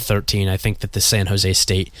 Hawaii 13. I think that the San Jose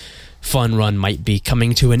State fun run might be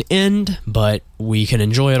coming to an end, but we can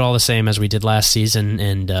enjoy it all the same as we did last season,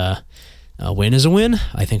 and a win is a win.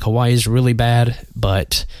 I think Hawaii is really bad,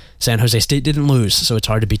 but San Jose State didn't lose, so it's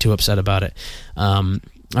hard to be too upset about it.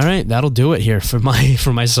 All right, that'll do it here for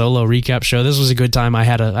my solo recap show. This was a good time. I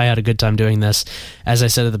had a good time doing this. As I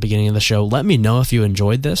said at the beginning of the show, let me know if you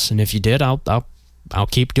enjoyed this, and if you did, I'll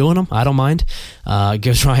keep doing them. I don't mind.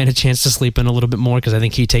 Gives Ryan a chance to sleep in a little bit more, because I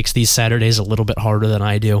think he takes these Saturdays a little bit harder than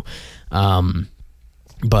I do.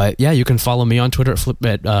 But yeah, you can follow me on Twitter at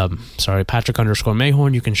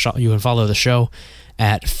Patrick_Mayhorn. You can follow the show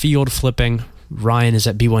at Field Flipping. Ryan is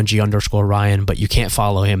at B1G_Ryan, but you can't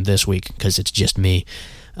follow him this week because it's just me.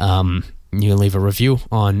 You can leave a review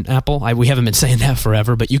on Apple. We haven't been saying that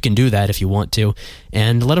forever, but you can do that if you want to,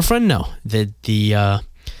 and let a friend know that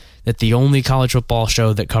the only college football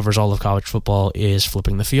show that covers all of college football is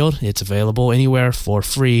Flipping the Field. It's available anywhere for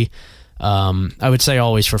free. I would say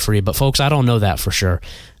always for free, but folks, I don't know that for sure.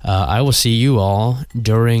 I will see you all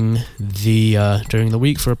during the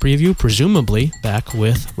week for a preview, presumably back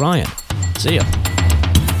with Ryan. See ya.